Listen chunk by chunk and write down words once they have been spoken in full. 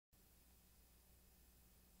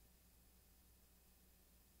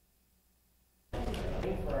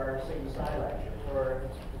Sigma Psi lecture.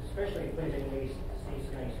 It's especially pleasing to see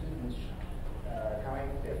so many students coming.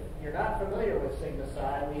 If you're not familiar with Sigma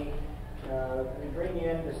Psi, we bring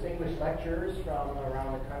in distinguished lecturers from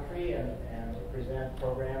around the country and present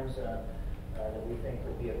programs that we think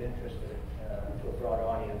would be of interest to a broad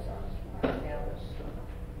audience on campus.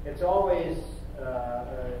 It's always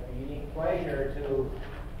a unique pleasure to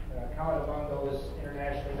count among those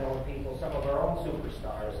internationally known people some of our own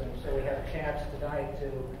superstars, and so we have a chance tonight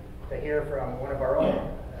to hear from one of our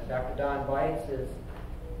own. Dr. Don Bites is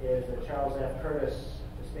a Charles F. Curtis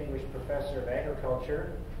Distinguished Professor of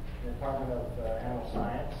Agriculture in the Department of Animal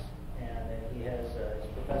Science, and he has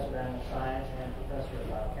he's Professor of Animal Science and Professor of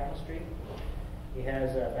Biochemistry. He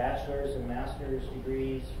has bachelor's and master's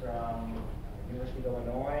degrees from the University of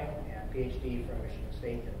Illinois and PhD from Michigan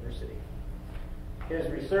State University. His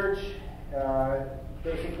research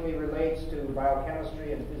basically relates to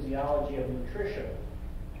biochemistry and physiology of nutrition,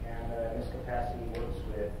 and in this capacity he works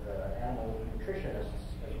with animal nutritionists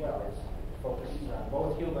as well. His focus is on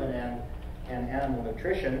both human and animal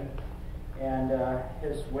nutrition, and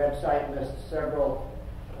his website lists several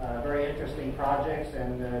very interesting projects,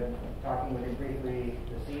 and talking with him briefly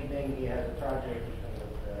this evening, he has a project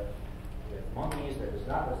with monkeys that is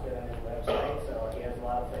not listed on his website, so he has a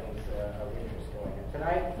lot of things of interest going on.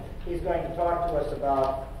 Tonight, he's going to talk to us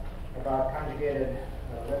about conjugated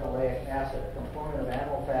linoleic acid, a component of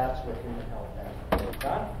animal fats with human health benefits.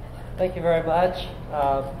 Don? Thank you very much.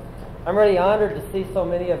 I'm really honored to see so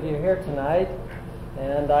many of you here tonight,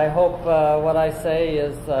 and I hope what I say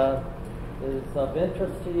is of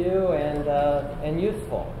interest to you and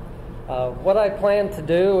useful. What I plan to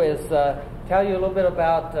do is tell you a little bit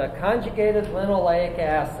about conjugated linoleic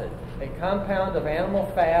acid, a compound of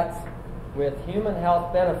animal fats with human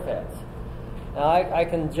health benefits. Now, I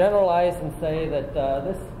can generalize and say that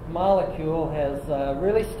this molecule has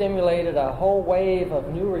really stimulated a whole wave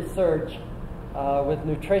of new research with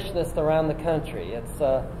nutritionists around the country.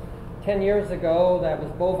 It's 10 years ago, that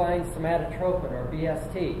was bovine somatotropin, or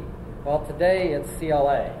BST. Well, today it's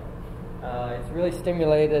CLA. It's really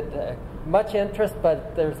stimulated much interest,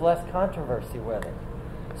 but there's less controversy with it,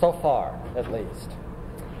 so far at least.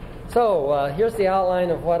 So here's the outline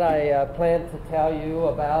of what I plan to tell you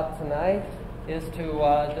about tonight, is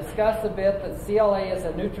to discuss a bit that CLA is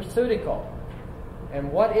a nutraceutical.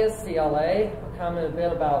 And what is CLA? I'll comment a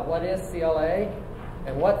bit about what is CLA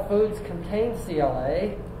and what foods contain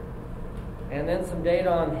CLA, and then some data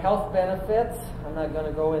on health benefits. I'm not going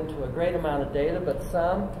to go into a great amount of data, but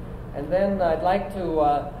some. And then I'd like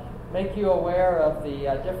to make you aware of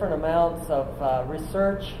the different amounts of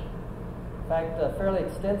research, in fact, a fairly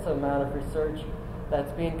extensive amount of research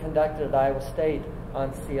that's being conducted at Iowa State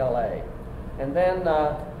on CLA. And then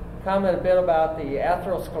comment a bit about the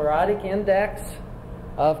atherosclerotic index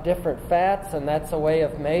of different fats, and that's a way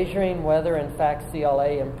of measuring whether in fact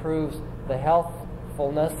CLA improves the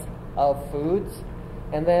healthfulness of foods.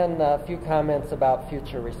 And then a few comments about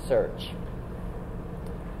future research.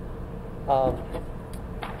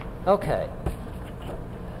 Okay.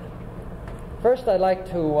 First, I'd like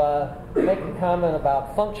to make a comment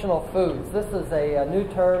about functional foods. This is a new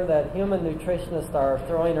term that human nutritionists are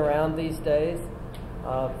throwing around these days.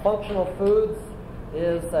 Functional foods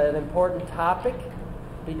is an important topic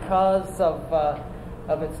because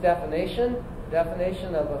of its definition.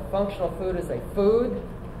 Definition of a functional food is a food,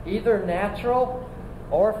 either natural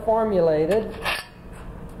or formulated,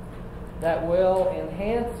 that will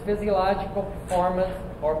enhance physiological performance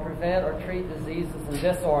or prevent or treat diseases and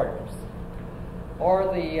disorders. Or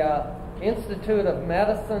the Institute of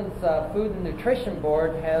Medicine's Food and Nutrition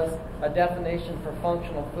Board has a definition for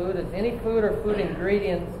functional food as any food or food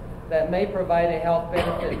ingredients that may provide a health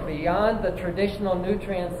benefit beyond the traditional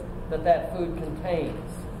nutrients that food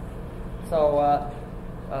contains. So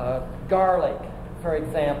garlic, for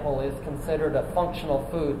example, is considered a functional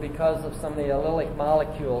food because of some of the allylic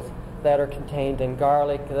molecules that are contained in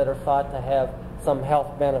garlic that are thought to have some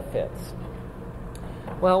health benefits.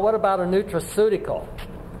 Well, what about a nutraceutical?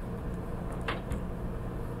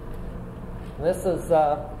 This is,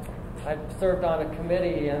 I've served on a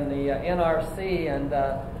committee in the NRC, and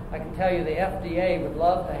I can tell you the FDA would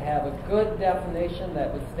love to have a good definition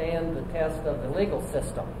that would stand the test of the legal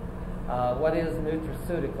system. What is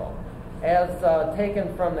nutraceutical? As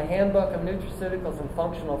taken from the Handbook of Nutraceuticals and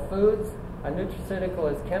Functional Foods, a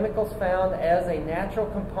nutraceutical is chemicals found as a natural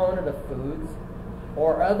component of foods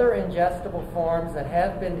or other ingestible forms that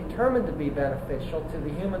have been determined to be beneficial to the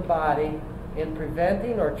human body in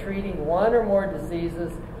preventing or treating one or more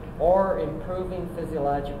diseases or improving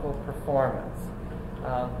physiological performance.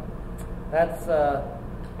 That's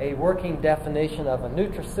a working definition of a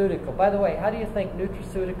nutraceutical. By the way, how do you think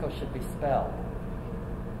nutraceutical should be spelled?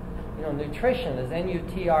 You know, nutrition is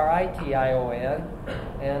N-U-T-R-I-T-I-O-N,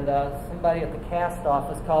 and somebody at the cast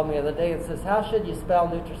office called me the other day and says, how should you spell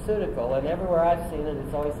nutraceutical? And everywhere I've seen it,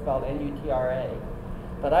 it's always spelled N-U-T-R-A.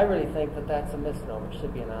 But I really think that that's a misnomer. It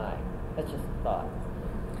should be an I. That's just a thought.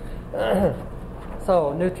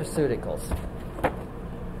 So, nutraceuticals.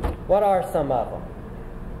 What are some of them?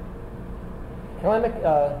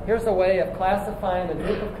 Here's a way of classifying a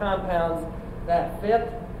group of compounds that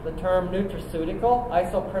fit the term nutraceutical: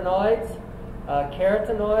 isoprenoids,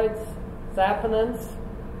 carotenoids, saponins,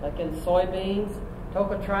 like in soybeans,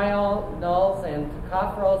 tocotrienols and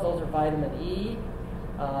tocopherols, those are vitamin E,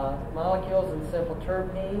 molecules and simple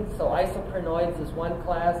terpenes. So isoprenoids is one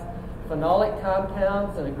class. Phenolic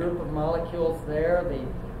compounds and a group of molecules there, the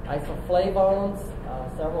isoflavones.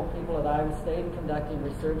 Several people at Iowa State conducting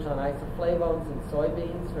research on isoflavones in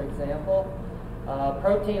soybeans, for example.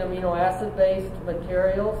 Protein amino acid based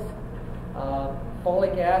materials.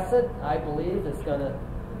 Folic acid, I believe, is going to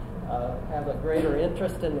have a greater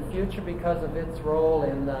interest in the future because of its role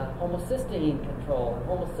in homocysteine control. And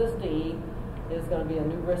homocysteine is going to be a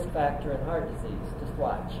new risk factor in heart disease. Just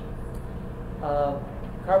watch.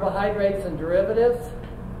 Carbohydrates and derivatives.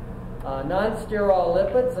 Non-sterile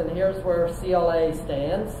lipids, and here's where CLA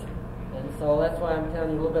stands. And so that's why I'm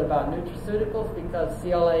telling you a little bit about nutraceuticals, because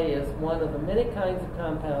CLA is one of the many kinds of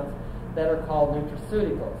compounds that are called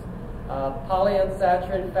nutraceuticals.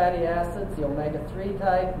 Polyunsaturated fatty acids, the omega-3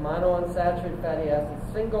 type, monounsaturated fatty acids,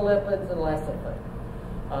 single lipids, and lecithin.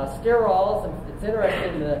 Sterols, and it's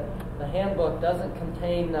interesting the handbook doesn't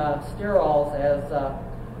contain sterols as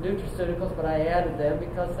nutraceuticals, but I added them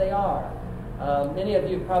because they are. Many of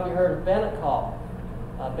you have probably heard of Benecol.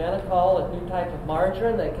 Benecol, a new type of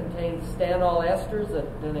margarine that contains stanol esters that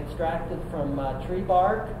have been extracted from tree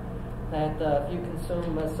bark, that if you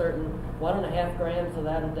consume a certain 1.5 grams of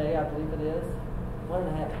that a day, I believe it is,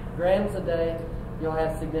 1.5 grams a day, you'll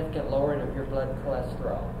have significant lowering of your blood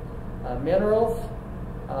cholesterol. Minerals,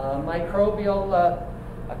 microbial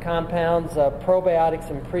compounds,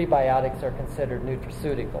 probiotics and prebiotics are considered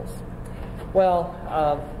nutraceuticals. Well,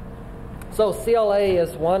 so CLA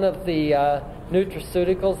is one of the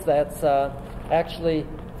nutraceuticals that's actually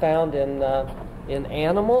found in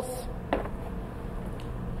animals.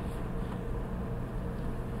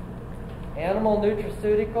 Animal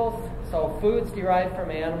nutraceuticals, so foods derived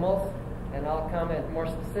from animals, and I'll comment more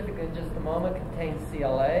specifically in just a moment, contain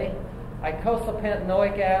CLA.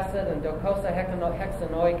 Eicosapentaenoic acid and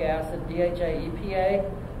docosahexaenoic acid, DHA, EPA,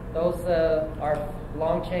 those are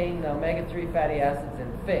long-chain omega-3 fatty acids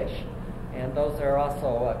in fish. And those are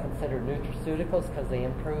also considered nutraceuticals because they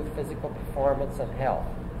improve physical performance and health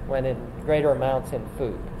when in greater amounts in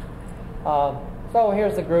food. So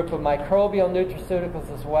here's a group of microbial nutraceuticals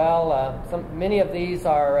as well. Many of these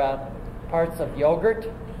are parts of yogurt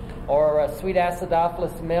or sweet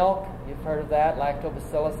acidophilus milk. You've heard of that,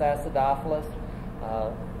 Lactobacillus acidophilus.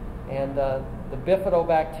 And the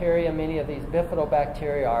bifidobacteria, many of these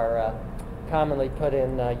bifidobacteria are commonly put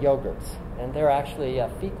in yogurts. And they're actually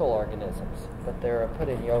fecal organisms, but they're put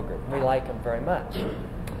in yogurt. We like them very much.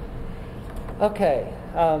 Okay.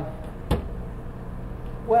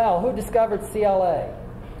 Well, who discovered CLA?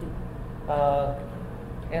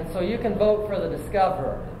 And so you can vote for the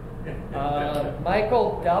discoverer.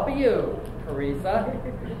 Michael W. Parisa.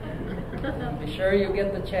 Be sure you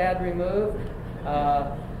get the Chad removed.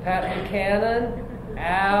 Pat Buchanan,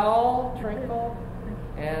 Al Trinkle,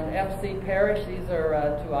 and F.C. Parrish. These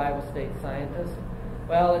are two Iowa State scientists.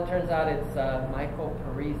 Well, it turns out it's Michael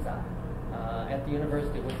Parisa at the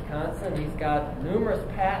University of Wisconsin. He's got numerous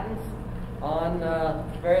patents on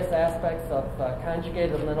various aspects of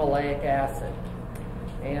conjugated linoleic acid.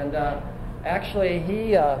 And actually,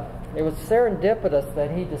 it was serendipitous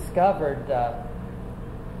that he discovered the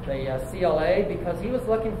CLA because he was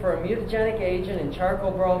looking for a mutagenic agent in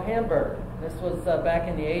charcoal broiled hamburger. This was back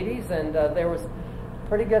in the 80s, and there was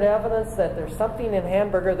pretty good evidence that there's something in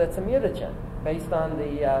hamburger that's a mutagen based on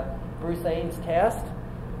the Bruce Ames test.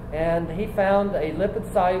 And he found a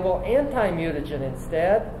lipid-soluble anti-mutagen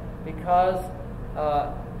instead because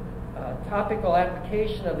topical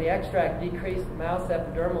application of the extract decreased mouse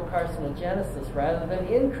epidermal carcinogenesis rather than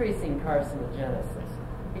increasing carcinogenesis.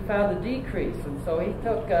 He found a decrease, and so he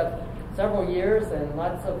took several years and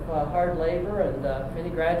lots of hard labor and many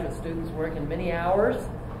graduate students working many hours,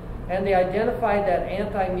 and they identified that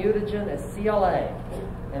anti-mutagen as CLA,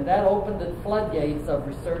 and that opened the floodgates of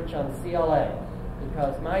research on CLA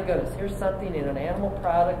because, my goodness, here's something in an animal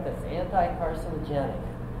product that's anti-carcinogenic.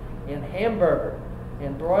 In hamburger,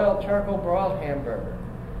 in charcoal broiled hamburger.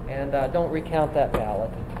 and don't recount that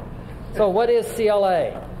ballot. So what is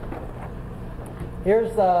CLA?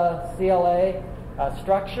 Here's CLA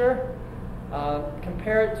structure.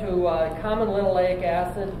 Compare it to common linoleic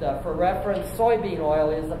acid. For reference, soybean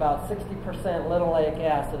oil is about 60% linoleic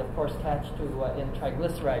acid, of course, attached to in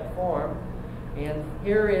triglyceride form. And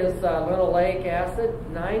here is linoleic acid,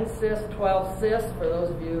 9-cis, 12-cis, for those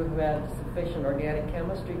of you who had sufficient organic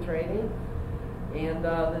chemistry training. And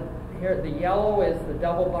here the yellow is the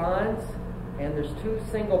double bonds, and there's 2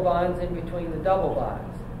 single bonds in between the double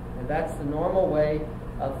bonds. And that's the normal way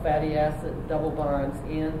of fatty acid double bonds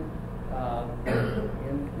in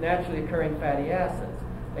naturally occurring fatty acids,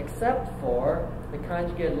 except for the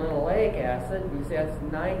conjugated linoleic acid. You see that's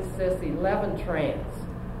 9-cis, 11 trans.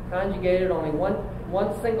 Conjugated, only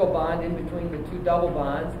one single bond in between the 2 double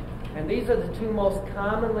bonds, and these are the 2 most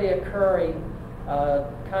commonly occurring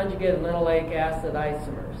conjugated linoleic acid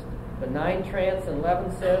isomers. The 9-trans and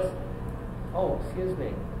 11-cis. Oh, excuse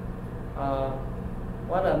me.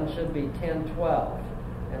 One of them should be 10-12,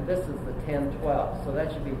 and this is the 10-12, so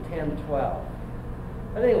that should be 10-12.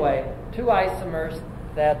 But anyway, 2 isomers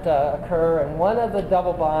that occur, and one of the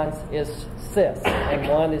double bonds is cis, and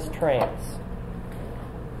one is trans.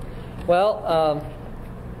 Well,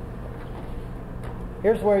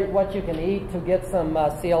 here's what you can eat to get some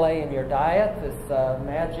CLA in your diet, this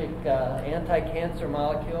magic anti-cancer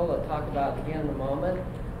molecule I'll talk about again in a moment.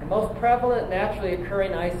 The most prevalent naturally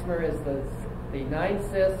occurring isomer is the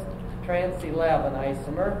 9-cis trans 11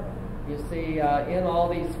 isomer. You see in all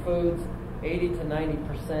these foods, 80 to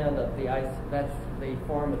 90% of the that's the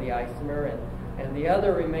form of the isomer, and the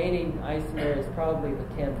other remaining isomer is probably the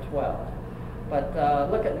 10-12. But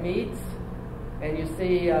look at meats, and you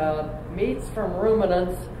see meats from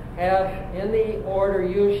ruminants have in the order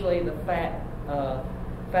usually the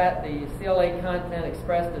the CLA content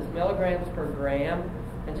expressed as milligrams per gram,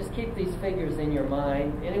 and just keep these figures in your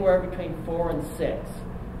mind, anywhere between 4 and 6.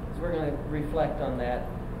 So we're going to reflect on that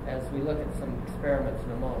as we look at some experiments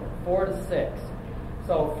in a moment. 4 to 6.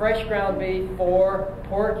 So fresh ground beef, 4.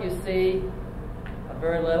 Pork, you see,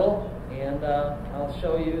 very little. And I'll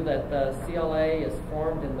show you that CLA is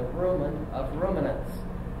formed in the rumen of ruminants.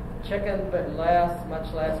 Chicken, but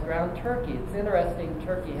much less. Ground turkey. It's interesting,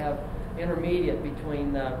 turkey have intermediate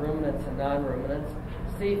between ruminants and non-ruminants.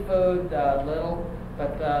 Seafood, little.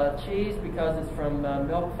 But cheese, because it's from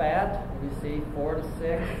milk fat, you see 4 to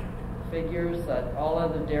 6 figures. All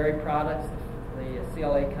other dairy products, the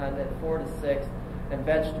CLA content 4 to 6. And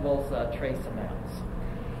vegetables, trace amounts.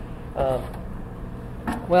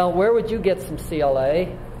 Well, where would you get some CLA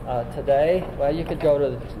today? Well, you could go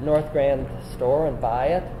to the North Grand store and buy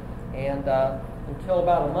it. And until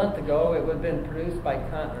about a month ago, it would have been produced by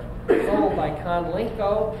sold by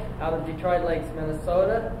Conlinco out of Detroit Lakes,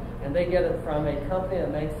 Minnesota. And they get it from a company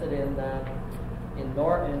that makes it in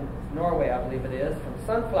Norway, I believe it is, from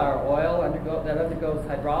sunflower oil that undergoes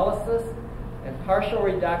hydrolysis and partial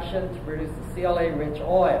reduction to produce the CLA-rich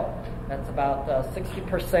oil. That's about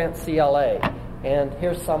 60% CLA. And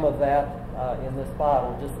here's some of that in this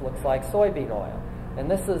bottle. It just looks like soybean oil. And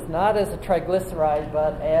this is not as a triglyceride,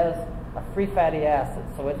 but as a free fatty acid.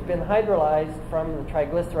 So it's been hydrolyzed from the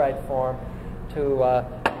triglyceride form to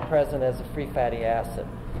present as a free fatty acid.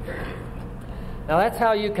 Now that's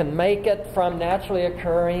how you can make it from naturally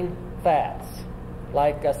occurring fats,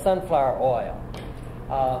 like sunflower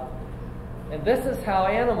oil. And this is how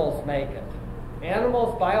animals make it.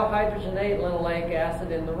 Animals biohydrogenate linoleic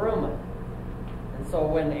acid in the rumen. And so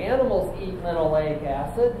when animals eat linoleic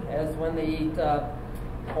acid, as when they eat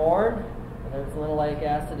corn, there's linoleic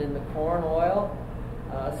acid in the corn oil.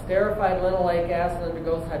 Esterified linoleic acid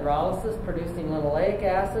undergoes hydrolysis, producing linoleic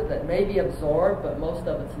acid that may be absorbed, but most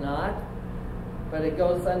of it's not. But it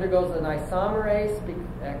undergoes an isomerase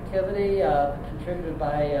activity contributed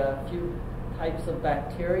by a few types of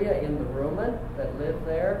bacteria in the rumen that live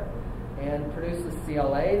there, and produces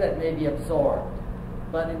CLA that may be absorbed.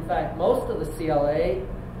 But in fact, most of the CLA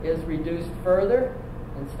is reduced further.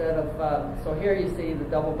 Instead of, so here you see the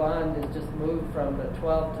double bond is just moved from the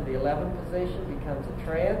 12 to the 11 position, becomes a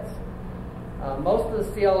trans. Most of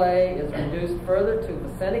the CLA is reduced further to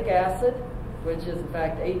vasenic acid, which is in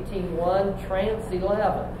fact 18-1 trans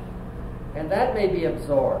 11. And that may be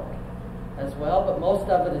absorbed as well, but most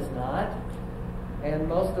of it is not. And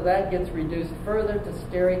most of that gets reduced further to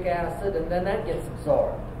stearic acid, and then that gets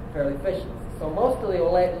absorbed fairly efficiently. So most of the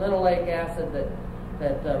linoleic acid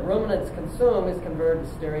that ruminants consume is converted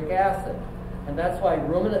to stearic acid. And that's why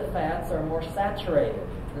ruminant fats are more saturated.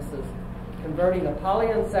 This is converting a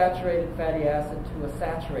polyunsaturated fatty acid to a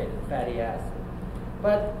saturated fatty acid.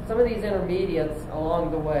 but some of these intermediates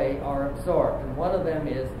along the way are absorbed, and one of them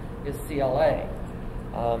is CLA.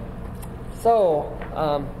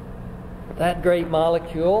 That great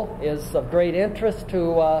molecule is of great interest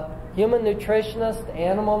to human nutritionists,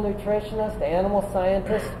 animal nutritionists, animal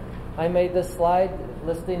scientists. I made this slide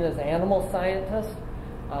listing as animal scientists.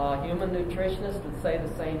 Human nutritionists would say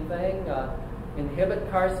the same thing. Inhibit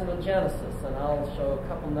carcinogenesis, and I'll show a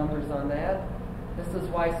couple numbers on that. This is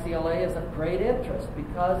why CLA is of great interest,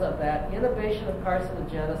 because of that inhibition of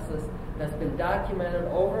carcinogenesis that's been documented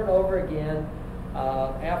over and over again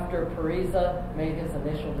after Pariza made his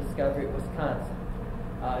initial discovery at Wisconsin.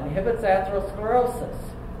 Inhibits atherosclerosis,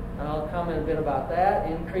 and I'll comment a bit about that.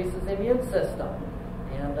 Increases immune system,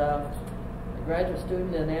 and a graduate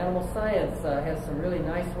student in animal science has some really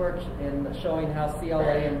nice work in showing how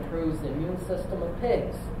CLA improves the immune system of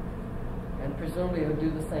pigs, and presumably it would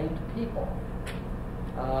do the same to people.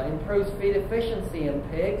 Improves feed efficiency in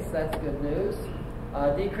pigs, that's good news.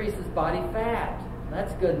 Decreases body fat,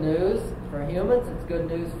 that's good news for humans, it's good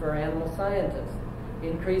news for animal scientists.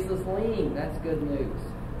 Increases lean, that's good news.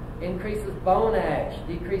 Increases bone ash,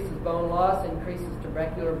 decreases bone loss, increases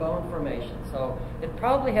tubercular bone formation. So it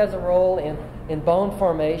probably has a role in bone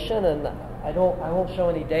formation, and I won't show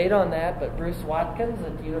any data on that, but Bruce Watkins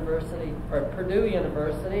at Purdue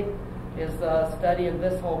University is studying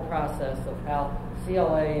this whole process of how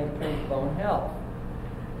CLA improves bone health.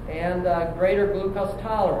 And greater glucose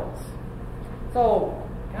tolerance. So,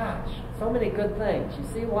 gosh, so many good things. You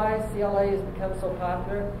see why CLA has become so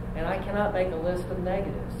popular? And I cannot make a list of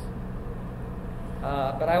negatives.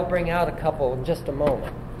 But I'll bring out a couple in just a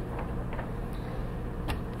moment.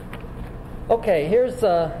 Okay, here's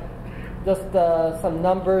just some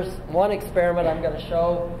numbers. One experiment I'm going to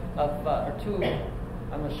show or two.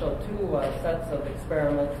 I'm going to show two sets of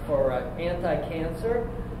experiments for anti-cancer.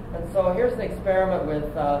 And so here's an experiment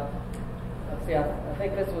with, let's see, I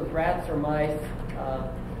think this was rats or mice,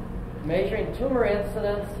 measuring tumor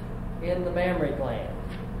incidence in the mammary gland.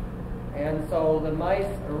 And so the mice,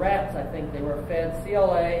 or rats, I think they were fed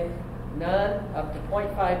CLA, none, up to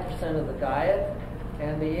 0.5% of the diet,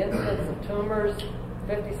 and the incidence of tumors,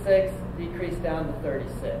 56, decreased down to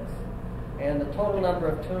 36. And the total number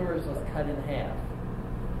of tumors was cut in half.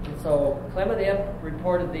 And so Clement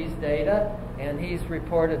reported these data, and he's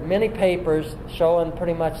reported many papers showing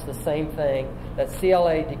pretty much the same thing, that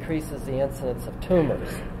CLA decreases the incidence of tumors.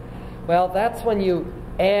 Well, that's when you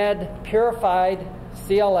add purified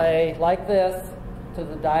CLA like this to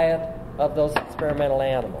the diet of those experimental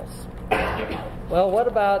animals. Well, what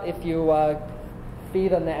about if you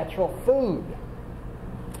feed a natural food?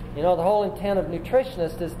 You know, the whole intent of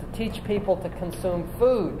nutritionists is to teach people to consume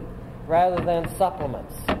food rather than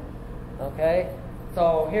supplements. Okay?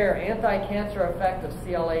 So here, anti-cancer effect of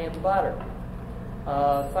CLA in butter.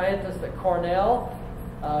 Scientists at Cornell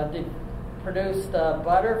produced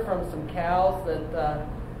butter from some cows that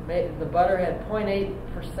the butter had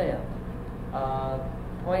 0.8%,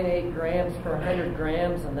 0.8 grams per 100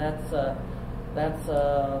 grams, and that's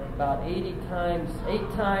about 8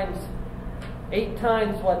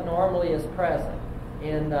 times what normally is present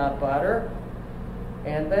in butter.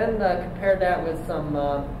 And then compared that with some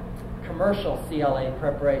commercial CLA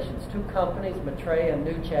preparations, two companies, Matre and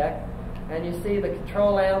Nuchek, and you see the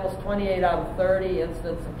control animals, 28 out of 30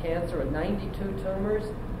 incidence of cancer with 92 tumors.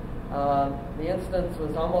 The incidence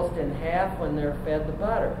was almost in half when they're fed the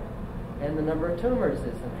butter, and the number of tumors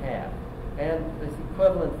is in half, and is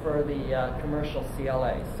equivalent for the commercial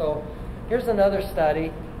CLA. So here's another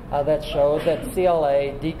study that showed that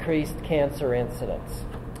CLA decreased cancer incidence.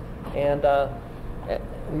 And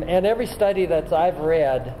every study that I've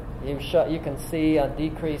read, you can see a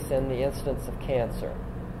decrease in the incidence of cancer.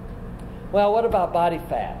 Well, what about body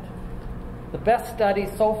fat? The best studies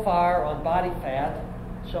so far on body fat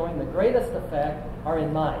showing the greatest effect are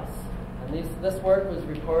in mice. And this work was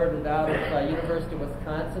reported out of University of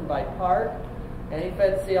Wisconsin by Park, and he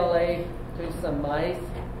fed CLA to some mice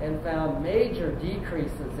and found major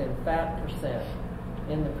decreases in fat percent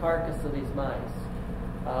in the carcass of these mice,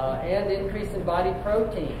 and increase in body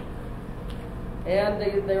protein. And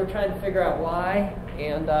they were trying to figure out why,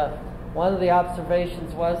 and one of the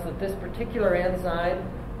observations was that this particular enzyme,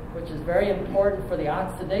 which is very important for the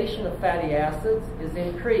oxidation of fatty acids, is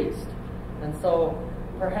increased. And so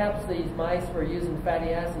perhaps these mice were using fatty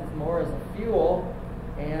acids more as a fuel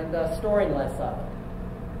and storing less of it.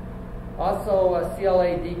 Also,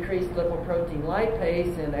 CLA decreased lipoprotein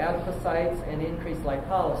lipase in adipocytes and increased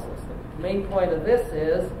lipolysis. The main point of this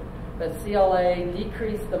is that CLA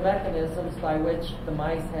decreased the mechanisms by which the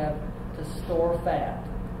mice have to store fat.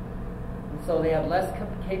 And so they had less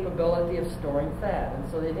capability of storing fat, and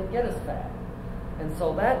so they didn't get as fat. And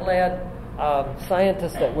so that led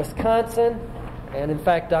scientists at Wisconsin, and in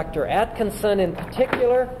fact Dr. Atkinson in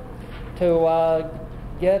particular, to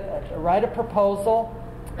write a proposal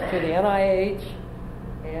to the NIH,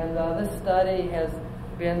 and this study has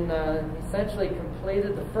been essentially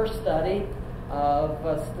completed, the first study of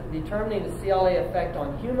determining the CLA effect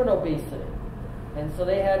on human obesity. And so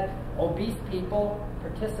they had obese people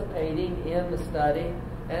participating in the study,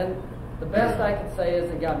 and the best I could say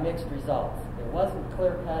is it got mixed results. It wasn't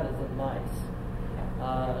clear-cut as in mice.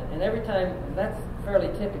 And every time, that's fairly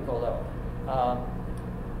typical though.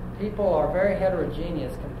 People are very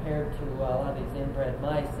heterogeneous compared to a lot of these inbred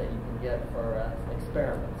mice that you can get for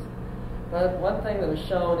experiments. But one thing that was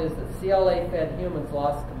shown is that CLA-fed humans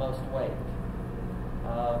lost the most weight.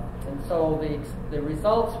 And so the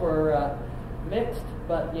results were mixed,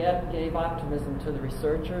 but yet gave optimism to the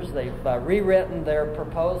researchers. They've rewritten their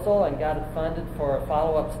proposal and got it funded for a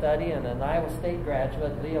follow-up study, and an Iowa State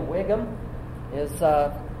graduate, Leah Wiggum,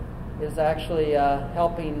 is actually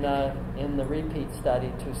helping in the repeat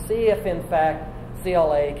study to see if, in fact,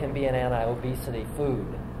 CLA can be an anti-obesity food.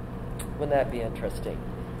 Wouldn't that be interesting?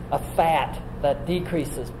 A fat that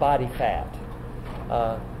decreases body fat.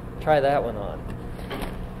 Try that one on.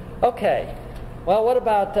 Okay, well, what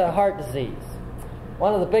about heart disease?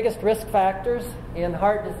 One of the biggest risk factors in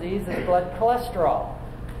heart disease is blood cholesterol.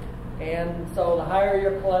 And so the higher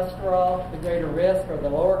your cholesterol, the greater risk, or the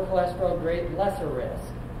lower cholesterol, lesser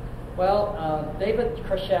risk. Well, David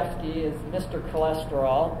Krashevsky is Mr.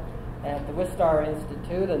 Cholesterol at the Wistar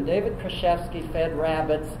Institute, and David Krashevsky fed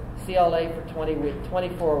rabbits CLA for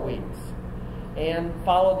 24 weeks and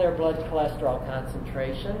followed their blood cholesterol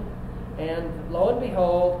concentration. And lo and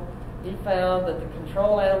behold, he found that the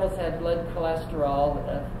control animals had blood cholesterol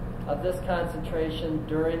of this concentration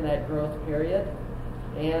during that growth period,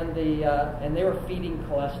 and they were feeding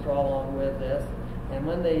cholesterol along with this. And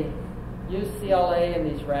when they used CLA in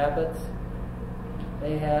these rabbits,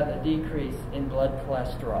 they had a decrease in blood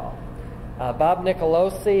cholesterol. Bob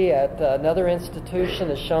Nicolosi at another institution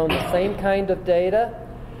has shown the same kind of data.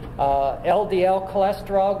 LDL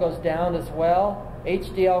cholesterol goes down as well.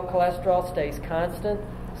 HDL cholesterol stays constant.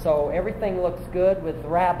 So everything looks good with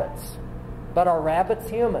rabbits. But are rabbits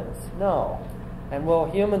humans? No. And will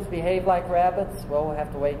humans behave like rabbits? Well, we'll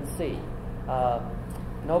have to wait and see.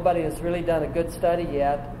 Nobody has really done a good study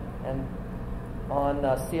yet on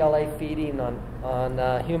CLA feeding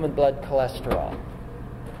on human blood cholesterol.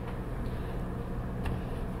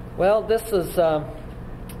 Well, this is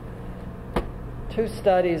two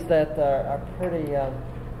studies that are pretty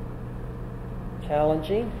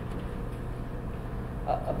challenging.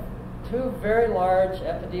 Two very large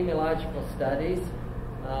epidemiological studies.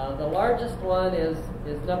 The largest one is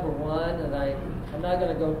number one, and I'm not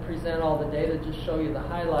going to go present all the data, just show you the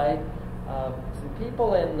highlight. Some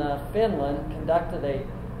people in Finland conducted an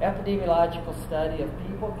epidemiological study of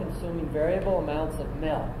people consuming variable amounts of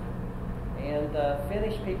milk. And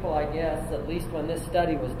Finnish people, I guess, at least when this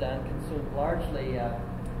study was done, consumed largely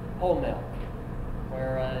whole milk,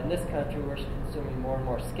 where in this country we're consuming more and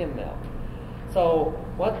more skim milk. So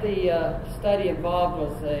what the study involved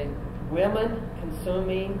was women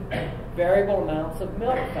consuming variable amounts of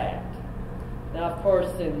milk fat. Now, of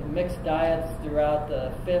course, in mixed diets throughout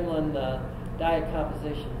Finland, diet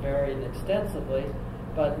composition varied extensively,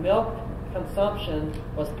 but milk consumption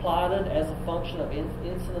was plotted as a function of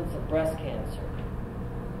incidence of breast cancer.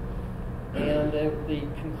 And the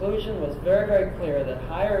conclusion was very, very clear that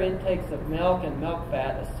higher intakes of milk and milk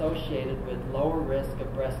fat associated with lower risk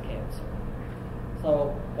of breast cancer.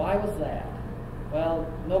 So why was that? Well,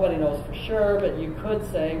 nobody knows for sure, but you could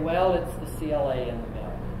say, well, it's the CLA in the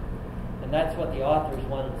milk. And that's what the authors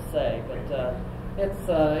wanted to say, but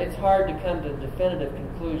it's hard to come to definitive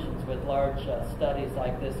conclusions with large studies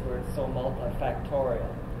like this where it's so multifactorial.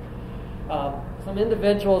 Some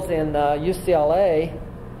individuals in UCLA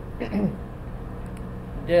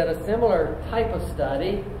did a similar type of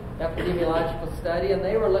study, epidemiological study, and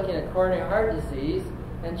they were looking at coronary heart disease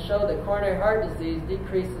and showed that coronary heart disease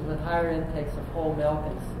decreases with higher intakes of whole milk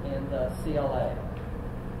and CLA.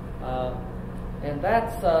 And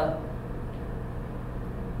that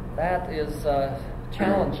is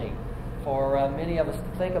challenging for many of us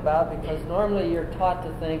to think about, because normally you're taught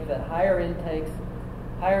to think that higher intakes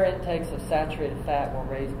of saturated fat will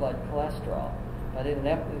raise blood cholesterol. But in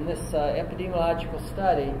this epidemiological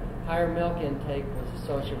study, higher milk intake was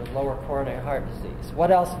associated with lower coronary heart disease.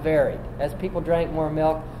 What else varied? As people drank more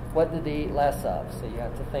milk, what did they eat less of? So you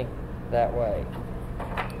have to think that way.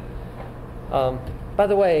 By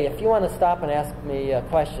the way, if you want to stop and ask me a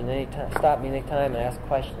question, stop me anytime and ask a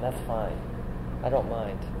question, that's fine. I don't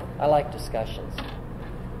mind. I like discussions.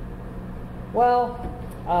 Well,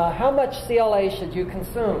 how much CLA should you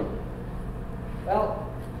consume? Well,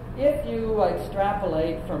 if you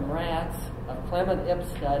extrapolate from rats, a Clement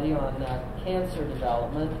Ipps study on cancer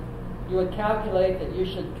development, you would calculate that you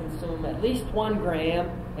should consume at least 1 gram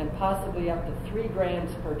and possibly up to 3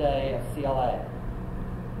 grams per day of CLA.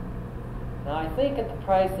 Now, I think at the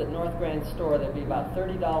price at North Grand Store, there'd be about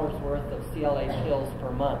 $30 worth of CLA pills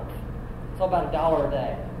per month. So about $1 a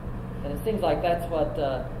day. And it seems like that's what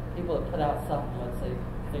people that put out supplements, they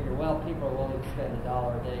figure, well, people are willing to spend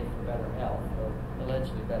 $1 a day for better health, or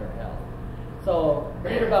allegedly better health. So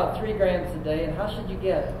eat about 3 grams a day, and how should you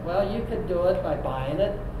get it? Well, you could do it by buying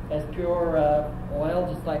it as pure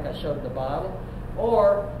oil, just like I showed in the bottle.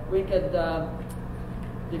 Or we could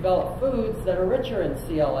develop foods that are richer in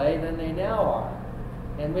CLA than they now are.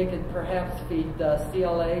 And we could perhaps feed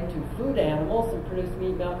CLA to food animals and produce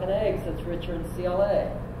meat, milk, and eggs that's richer in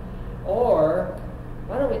CLA. Or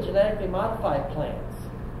why don't we genetically modify plants?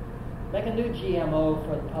 Make a new GMO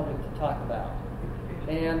for the public to talk about.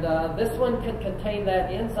 And this one could contain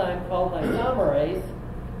that enzyme called isomerase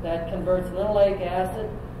that converts linoleic acid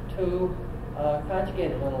to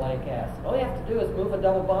conjugated linoleic acid. All you have to do is move a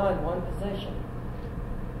double bond in one position.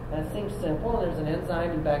 And it seems simple, and there's an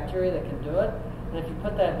enzyme in bacteria that can do it. And if you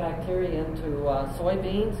put that bacteria into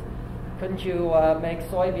soybeans, couldn't you make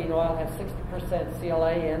soybean oil have 60%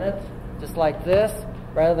 CLA in it, just like this,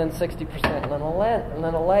 rather than 60%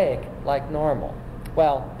 linoleic, like normal?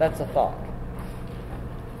 Well, that's a thought.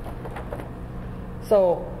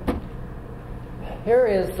 So here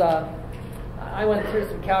is, I went through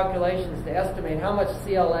some calculations to estimate how much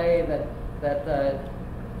CLA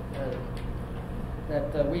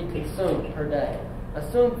that we consume per day.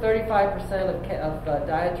 Assume 35% of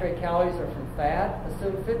dietary calories are from fat.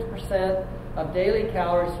 Assume 50% of daily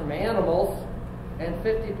calories from animals, and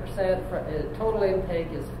 50% for, total intake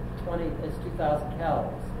is 2,000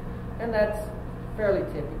 calories. And that's fairly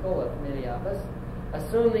typical of many of us.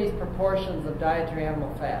 Assume these proportions of dietary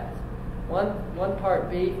animal fats. One part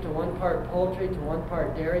beef to 1 part poultry to 1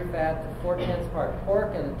 part dairy fat to 4/10 part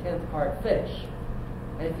pork and 1/10 part fish.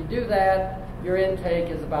 And if you do that, your intake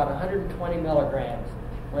is about 120 milligrams,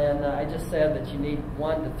 when I just said that you need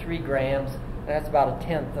 1 to 3 grams. That's about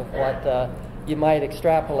 1/10 of what you might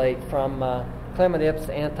extrapolate from Clement Ipps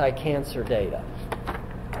anti-cancer data.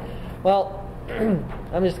 Well,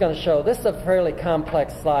 I'm just going to show, this is a fairly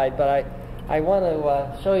complex slide, but I want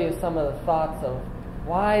to show you some of the thoughts of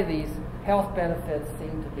why these health benefits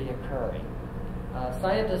seem to be occurring.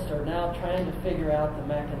 Scientists are now trying to figure out the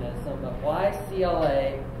mechanism of why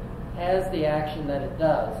CLA has the action that it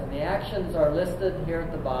does. And the actions are listed here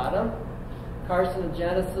at the bottom.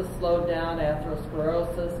 Carcinogenesis, slowed down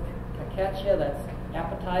atherosclerosis. Cachexia, that's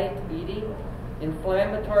appetite, eating.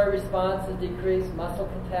 Inflammatory responses decrease. Muscle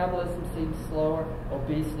catabolism seems slower.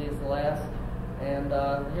 Obesity is less. And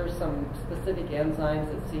here's some specific enzymes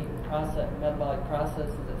that seem metabolic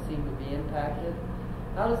processes that seem to be impacted.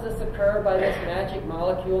 How does this occur? By this magic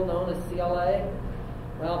molecule known as CLA?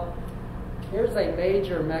 Well, here's a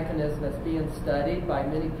major mechanism that's being studied by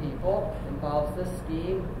many people. It involves this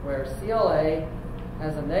scheme where CLA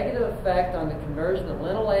has a negative effect on the conversion of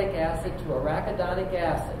linoleic acid to arachidonic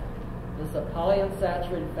acid. This is a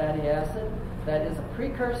polyunsaturated fatty acid that is a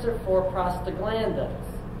precursor for prostaglandins.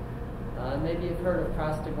 Maybe you've heard of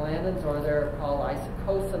prostaglandins, or they're called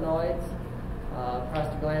eicosanoids,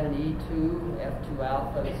 prostaglandin E2, F2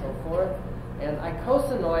 alpha, and so forth. And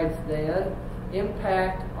eicosanoids then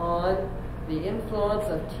impact on the influence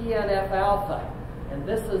of TNF alpha. And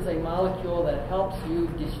this is a molecule that helps you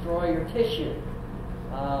destroy your tissue.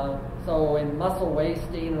 So in muscle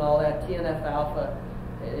wasting and all that, TNF alpha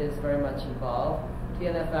is very much involved.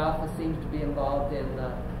 TNF alpha seems to be involved in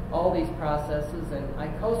all these processes, and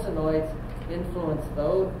eicosanoids influence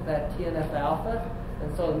that TNF alpha.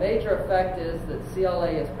 And so the major effect is that CLA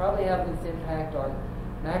is probably having this impact on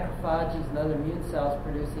macrophages and other immune cells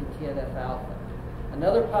producing TNF alpha.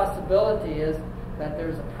 Another possibility is that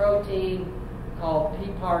there's a protein called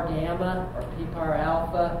PPAR gamma or PPAR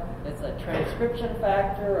alpha. It's a transcription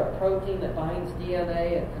factor, a protein that binds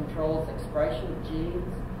DNA and controls expression of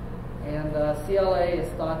genes. And CLA is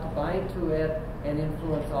thought to bind to it and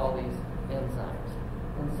influence all these enzymes.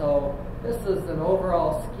 And so this is an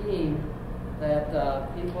overall scheme that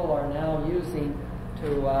people are now using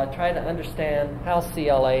to try to understand how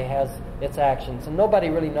CLA has its actions. And nobody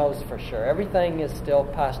really knows for sure. Everything is still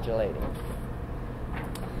postulating.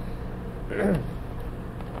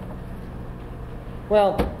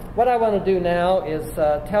 Well, what I want to do now is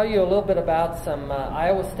tell you a little bit about some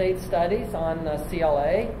Iowa State studies on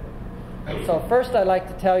CLA. And so first I'd like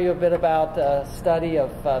to tell you a bit about a study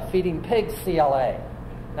of feeding pigs CLA.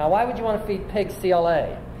 Now, why would you want to feed pigs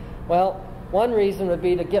CLA? Well, one reason would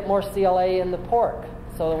be to get more CLA in the pork,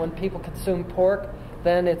 so that when people consume pork,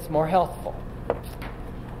 then it's more healthful.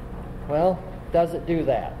 Well, does it do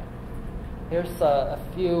that? Here's a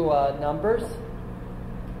few numbers.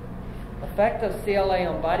 Effect of CLA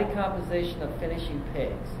on body composition of finishing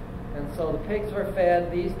pigs. And so the pigs were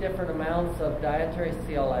fed these different amounts of dietary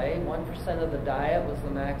CLA. 1% of the diet was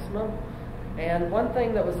the maximum. And one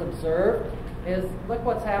thing that was observed is, look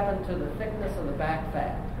what's happened to the thickness of the back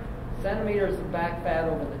fat. Centimeters of back fat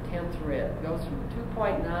over the 10th rib. It goes from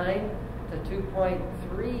 2.9 to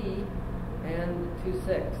 2.3 and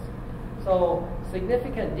 2.6. So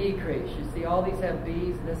significant decrease. You see all these have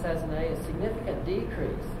B's and this has an A. A significant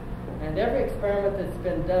decrease. And every experiment that's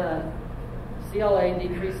been done, CLA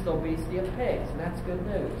decreased the obesity of pigs, and that's good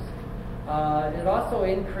news. It also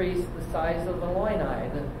increased the size of the loin-eye,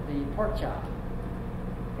 the pork chop.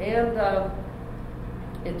 And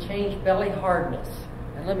it changed belly hardness.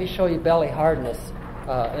 And let me show you belly hardness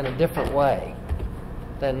in a different way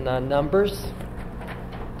than numbers.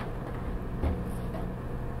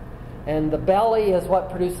 And the belly is what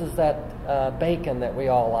produces that bacon that we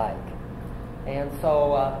all like. And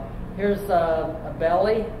so here's a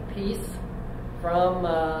belly piece from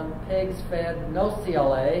pigs fed no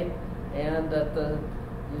CLA, and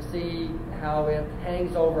you see how it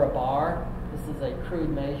hangs over a bar. This is a crude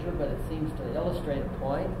measure, but it seems to illustrate a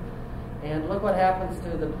point. And look what happens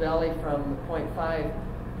to the belly from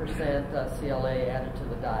 0.5% CLA added to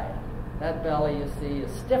the diet. That belly, you see,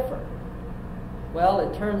 is stiffer. Well,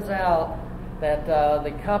 it turns out that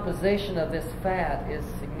the composition of this fat is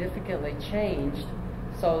significantly changed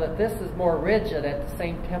so that this is more rigid at the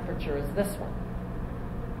same temperature as this one.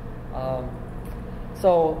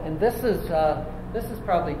 And this is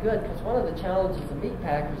probably good, because one of the challenges of meat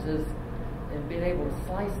packers is in being able to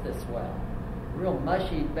slice this well. A real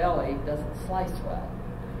mushy belly doesn't slice well.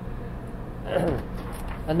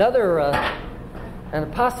 Another and a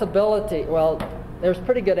possibility, well, there's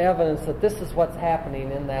pretty good evidence that this is what's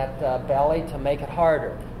happening in that belly to make it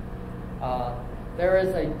harder. There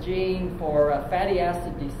is a gene for fatty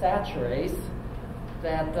acid desaturase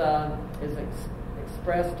that is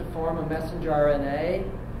expressed to form a messenger RNA,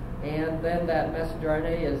 and then that messenger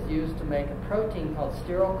RNA is used to make a protein called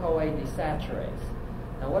steryl-CoA desaturase.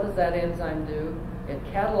 Now, what does that enzyme do? It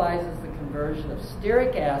catalyzes the conversion of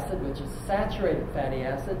stearic acid, which is saturated fatty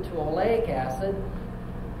acid, to oleic acid,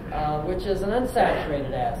 which is an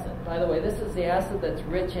unsaturated acid. By the way, this is the acid that's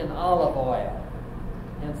rich in olive oil,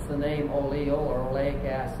 hence the name oleal or oleic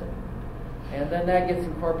acid. And then that gets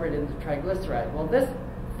incorporated into triglyceride. Well, this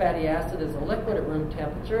fatty acid is a liquid at room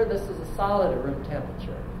temperature. This is a solid at room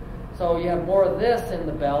temperature. So you have more of this in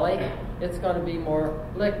the belly, it's going to be more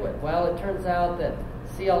liquid. Well, it turns out that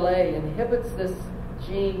CLA inhibits this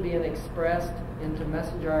gene being expressed into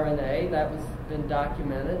messenger RNA. That was been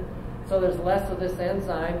documented. So there's less of this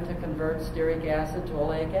enzyme to convert stearic acid to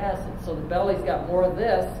oleic acid. So the belly's got more of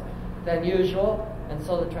this than usual, and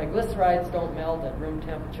so the triglycerides don't melt at room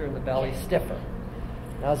temperature and the belly's stiffer.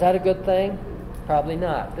 Now, is that a good thing? Probably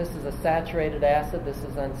not. This is a saturated acid. This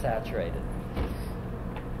is unsaturated.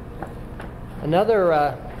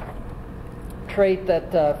 Another trait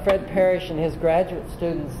that Fred Parrish and his graduate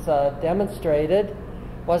students demonstrated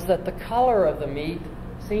was that the color of the meat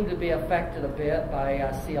seemed to be affected a bit by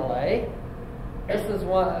CLA. This is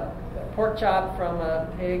a pork chop from a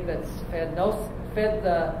pig that's fed no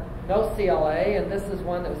CLA, and this is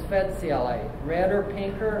one that was fed CLA. Red or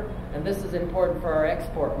pinker, and this is important for our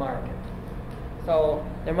export market. So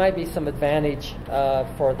there might be some advantage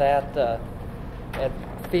for that at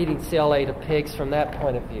feeding CLA to pigs from that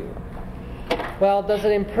point of view. Well, does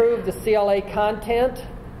it improve the CLA content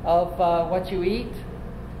of what you eat?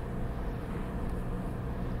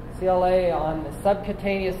 CLA on the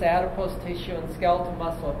subcutaneous adipose tissue and skeletal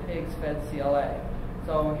muscle of pigs fed CLA.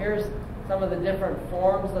 So here's some of the different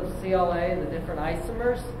forms of CLA, the different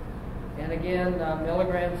isomers, and again,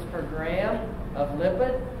 milligrams per gram of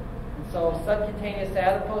lipid. And so subcutaneous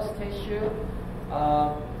adipose tissue,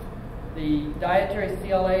 the dietary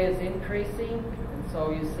CLA is increasing, and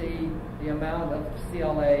so you see the amount of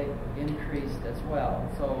CLA increased as well.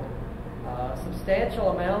 So substantial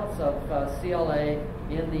amounts of CLA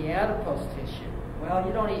in the adipose tissue. Well,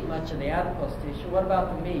 you don't eat much of the adipose tissue. What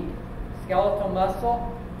about the meat? Skeletal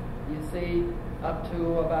muscle, you see up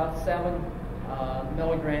to about 7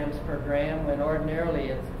 milligrams per gram, when ordinarily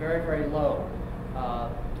it's very, very low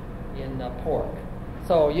in pork.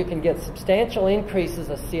 So you can get substantial increases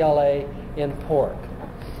of CLA in pork.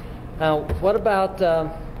 Now, what about,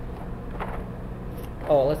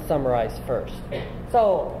 let's summarize first.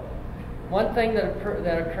 So, one thing that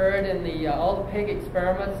occurred in all the pig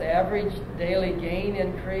experiments, average daily gain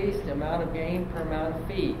increased, the amount of gain per amount of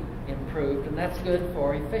feed improved, and that's good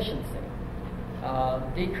for efficiency.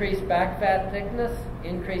 Decreased back fat thickness,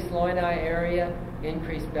 increased loin eye area,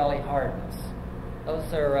 increased belly hardness.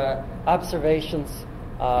 Those are observations.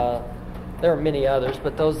 There are many others,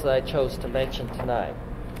 but those that I chose to mention tonight.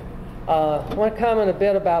 I want to comment a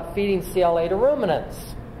bit about feeding CLA to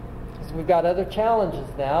ruminants. Because we've got other challenges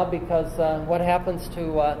now, because what happens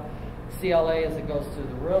to CLA as it goes through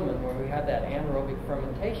the rumen, where we have that anaerobic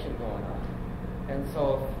fermentation going on. And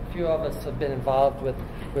so a few of us have been involved with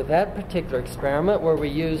that particular experiment, where we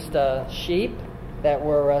used sheep that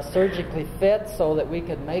were surgically fit so that we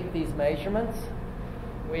could make these measurements.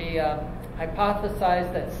 We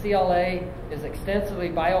hypothesized that CLA is extensively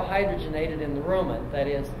biohydrogenated in the rumen. That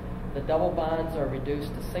is, the double bonds are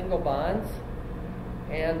reduced to single bonds,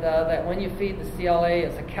 and that when you feed the CLA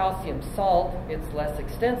as a calcium salt, it's less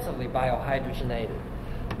extensively biohydrogenated.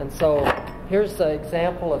 And so here's an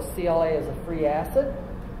example of CLA as a free acid.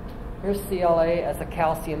 Here's CLA as a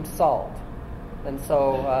calcium salt. And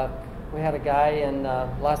so we had a guy in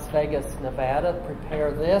Las Vegas, Nevada,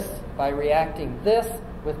 prepare this by reacting this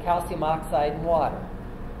with calcium oxide and water.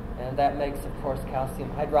 And that makes, of course,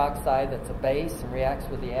 calcium hydroxide that's a base and reacts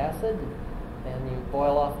with the acid. And you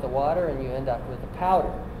boil off the water and you end up with a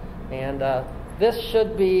powder. And this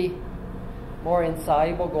should be more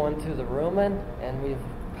insoluble going through the rumen, and we've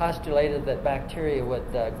postulated that bacteria would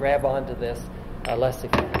grab onto this less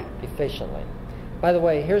efficiently. By the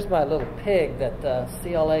way, here's my little pig that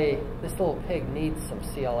CLA, this little pig needs some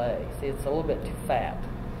CLA. See, it's a little bit too fat.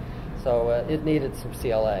 So it needed some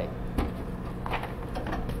CLA.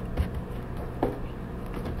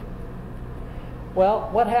 Well,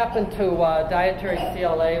 what happened to dietary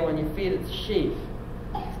CLA when you feed it to sheep?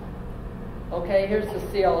 Okay, here's the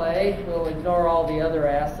CLA. We'll ignore all the other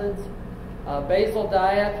acids. Basal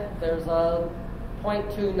diet, there's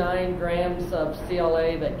 0.29 grams of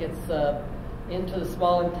CLA that gets into the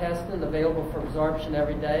small intestine, available for absorption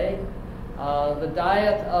every day. The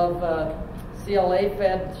diet of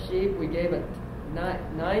CLA-fed sheep, we gave it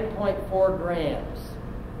 9.4 grams.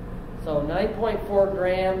 So 9.4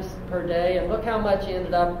 grams per day, and look how much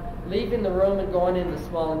ended up leaving the room and going into the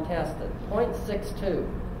small intestine, 0.62.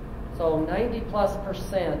 So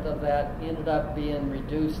 90+% of that ended up being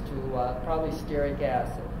reduced to probably stearic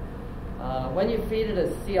acid. When you feed it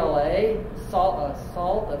as CLA,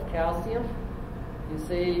 salt of calcium, you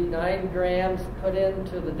see 9 grams put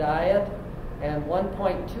into the diet, and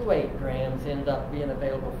 1.28 grams ended up being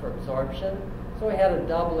available for absorption. So we had a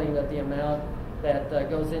doubling of the amount that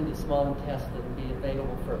goes into small intestine and be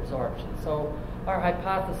available for absorption. So our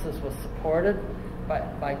hypothesis was supported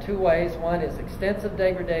by two ways. One is extensive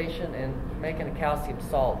degradation, and making a calcium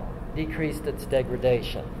salt decreased its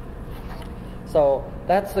degradation. So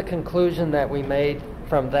that's the conclusion that we made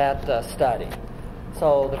from that study.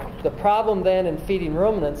 So the problem then in feeding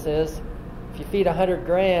ruminants is, if you feed 100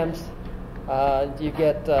 grams, you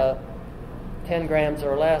get 10 grams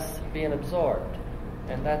or less being absorbed.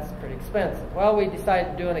 And that's pretty expensive. Well, we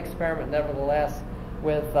decided to do an experiment nevertheless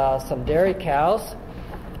with some dairy cows.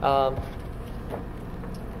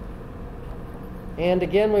 And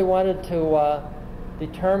again, we wanted to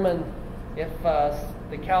determine if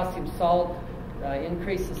the calcium salt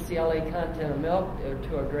increases CLA content of milk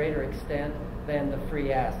to a greater extent than the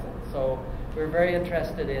free acid. So we're very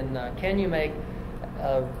interested in, can you make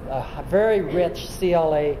a very rich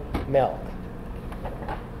CLA milk?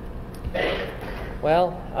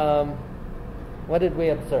 Well, what did we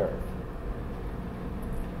observe?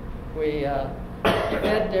 We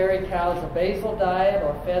fed dairy cows a basal diet,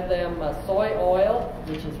 or fed them soy oil,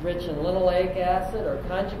 which is rich in linoleic acid, or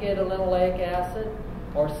conjugated linoleic acid,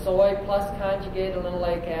 or soy plus conjugated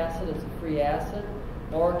linoleic acid as a free acid,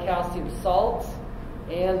 or calcium salts,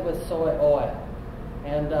 and with soy oil.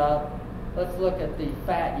 And let's look at the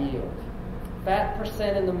fat yield. Fat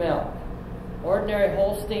percent in the milk. Ordinary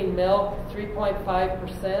Holstein milk,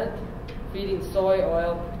 3.5%. Feeding soy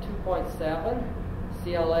oil, 2.7%.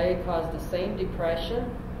 CLA caused the same depression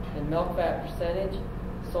in milk fat percentage.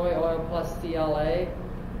 Soy oil plus CLA,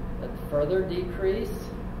 a further decrease.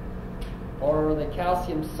 Or the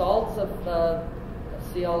calcium salts of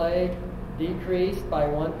CLA decreased by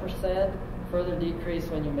 1%. Further decrease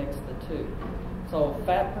when you mix the two. So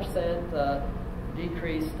fat percent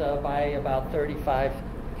decreased by about 35%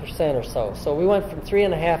 or so. So we went from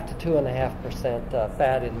 3.5% to 2.5%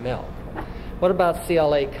 fat in milk. What about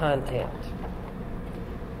CLA content?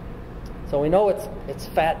 So we know it's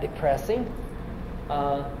fat depressing.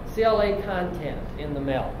 CLA content in the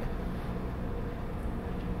milk.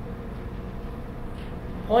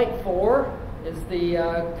 0.4 is the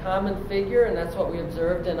common figure, and that's what we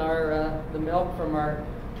observed in our the milk from our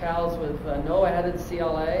cows with no added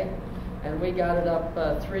CLA. And we got it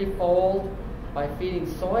up threefold by feeding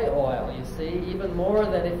soy oil, you see, even more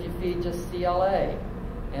than if you feed just CLA.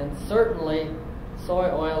 And certainly, soy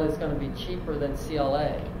oil is going to be cheaper than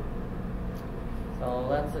CLA. So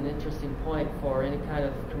that's an interesting point for any kind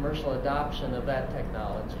of commercial adoption of that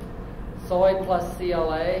technology. Soy plus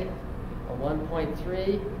CLA, a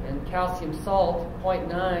 1.3, and calcium salt,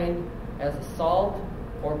 0.9 as a salt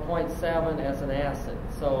or 0.7 as an acid.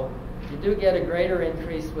 So you do get a greater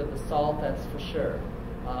increase with the salt, that's for sure.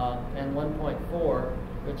 And 1.4,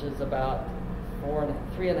 which is about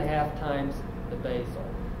 3.5 times the basal.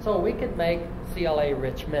 So we could make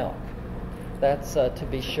CLA-rich milk. That's to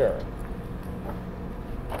be sure.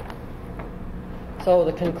 So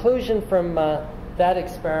the conclusion from that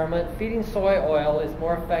experiment, feeding soy oil is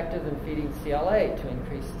more effective than feeding CLA to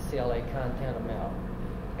increase the CLA content of milk.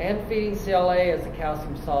 And feeding CLA as a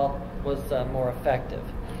calcium salt was more effective.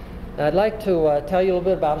 Now I'd like to tell you a little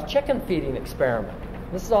bit about a chicken feeding experiment.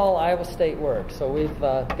 This is all Iowa State work, so we've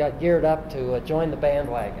got geared up to join the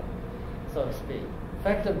bandwagon, so to speak.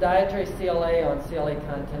 Effective dietary CLA on CLA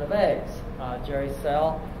content of eggs. Jerry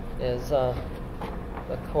Sell is a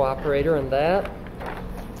cooperator in that.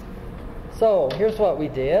 So here's what we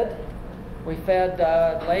did. We fed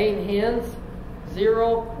laying hens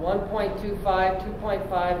 0, 1.25,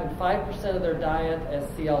 2.5, and 5% of their diet as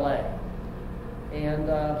CLA. And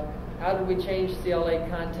how did we change CLA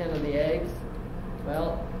content of the eggs?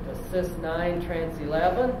 Well, the cis9 trans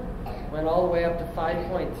 11 went all the way up to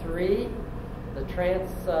 5.3. The trans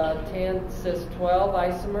 10 cis 12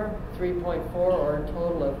 isomer 3.4, or a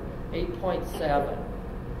total of 8.7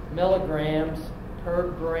 milligrams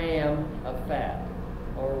per gram of fat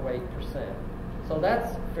or weight percent. So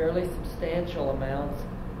that's fairly substantial amounts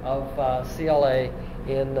of CLA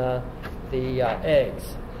in the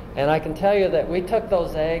eggs. And I can tell you that we took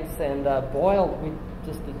those eggs and boiled, we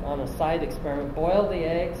just did on a side experiment, boiled the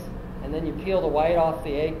eggs, and then you peel the white off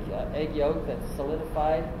the egg yolk that's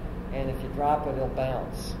solidified, and if you drop it, it'll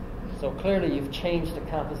bounce. So clearly you've changed the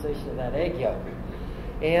composition of that egg yolk.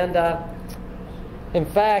 And in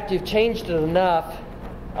fact, you've changed it enough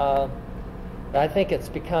I think it's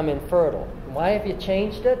become infertile. Why have you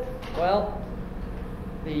changed it? Well,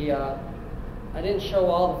 I didn't show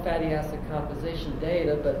all the fatty acid composition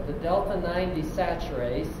data, but the delta-9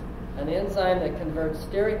 desaturase, an enzyme that converts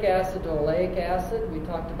stearic acid to oleic acid, we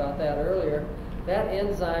talked about that earlier, that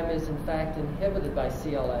enzyme is in fact inhibited by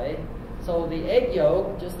CLA. So the egg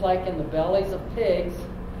yolk, just like in the bellies of pigs,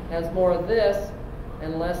 has more of this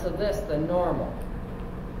and less of this than normal,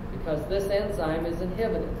 because this enzyme is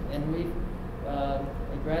inhibited. And we've, a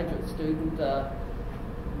graduate student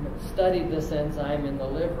studied this enzyme in the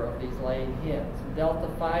liver of these laying hens.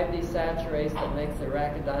 Delta-5 desaturase that makes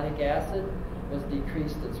arachidonic acid was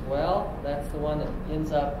decreased as well. That's the one that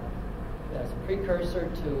ends up as a precursor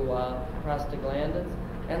to prostaglandins.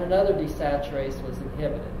 And another desaturase was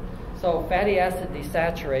inhibited. So fatty acid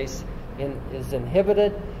desaturase is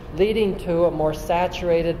inhibited, leading to a more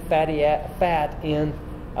saturated fat in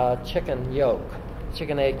chicken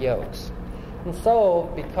egg yolks. And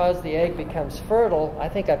so, because the egg becomes fertile, I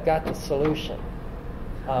think I've got the solution.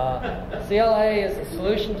 CLA is the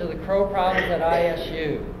solution to the crow problems at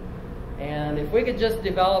ISU. And if we could just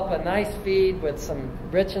develop a nice feed with some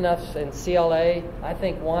rich enough in CLA, I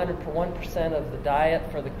think 1% of the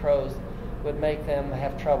diet for the crows would make them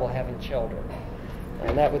have trouble having children.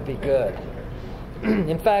 And that would be good.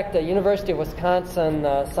 In fact, the University of Wisconsin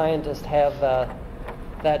scientists have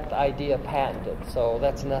that idea patented, so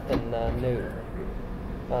that's nothing new.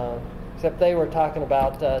 Except they were talking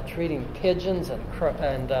about treating pigeons and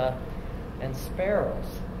sparrows.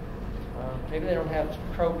 Maybe they don't have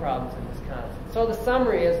crow problems in Wisconsin. So the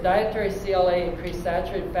summary is dietary CLA increased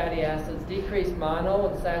saturated fatty acids, decreased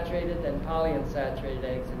monounsaturated and polyunsaturated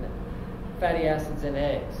eggs and fatty acids in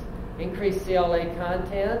eggs. Increased CLA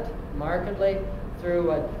content markedly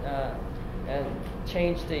through and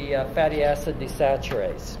change the fatty acid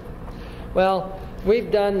desaturase. Well,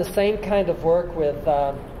 we've done the same kind of work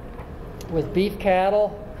with beef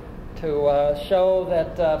cattle to show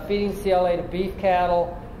that feeding CLA to beef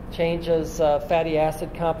cattle changes fatty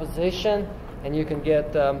acid composition, and you can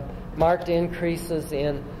get marked increases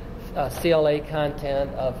in CLA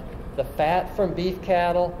content of the fat from beef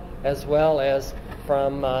cattle as well as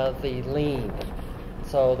from the lean.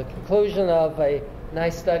 So the conclusion of a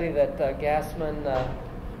nice study that Gassman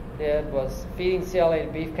did was feeding CLA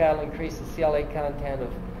to beef cattle increases CLA content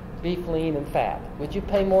of beef lean and fat. Would you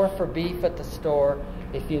pay more for beef at the store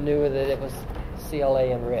if you knew that it was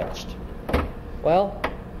CLA enriched? Well,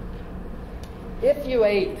 if you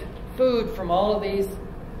ate food from all of these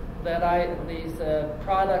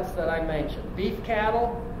products that I mentioned, beef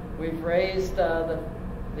cattle, we've raised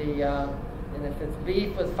and if it's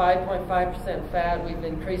beef with 5.5% fat, we've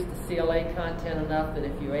increased the CLA content enough that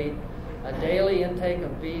if you ate a daily intake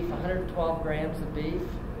of beef, 112 grams of beef,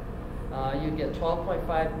 you get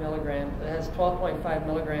 12.5 milligrams. It has 12.5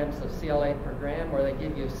 milligrams of CLA per gram, where they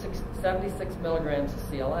give you 76 milligrams of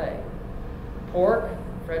CLA. Pork,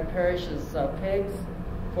 Fred Parrish's pigs,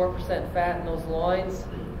 4% fat in those loins,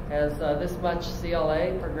 has this much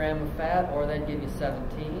CLA per gram of fat, or they'd give you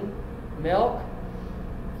 17. Milk,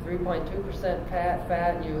 3.2%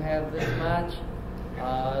 fat, and you have this much.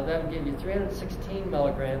 That would give you 316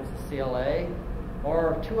 milligrams of CLA.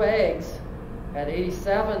 Or 2 eggs at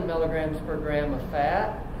 87 milligrams per gram of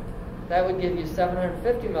fat. That would give you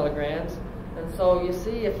 750 milligrams. And so you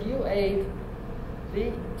see, if you ate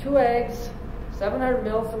the 2 eggs, 700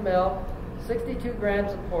 mils of milk, 62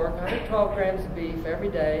 grams of pork, 112 grams of beef every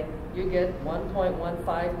day, you get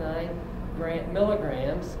 1.159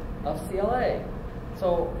 milligrams of CLA.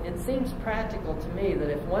 So it seems practical to me that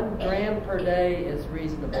if 1 gram per day is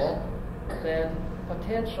reasonable, then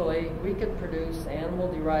potentially we could produce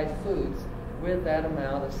animal-derived foods with that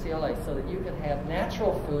amount of CLA so that you could have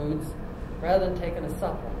natural foods rather than taking a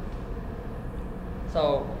supplement.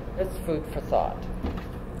 So it's food for thought.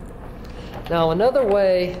 Now another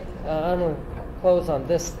way, I'm going to close on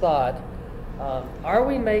this thought, are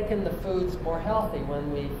we making the foods more healthy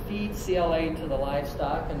when we feed CLA to the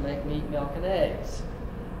livestock and make meat, milk, and eggs?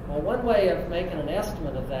 Well, one way of making an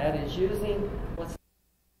estimate of that is using what's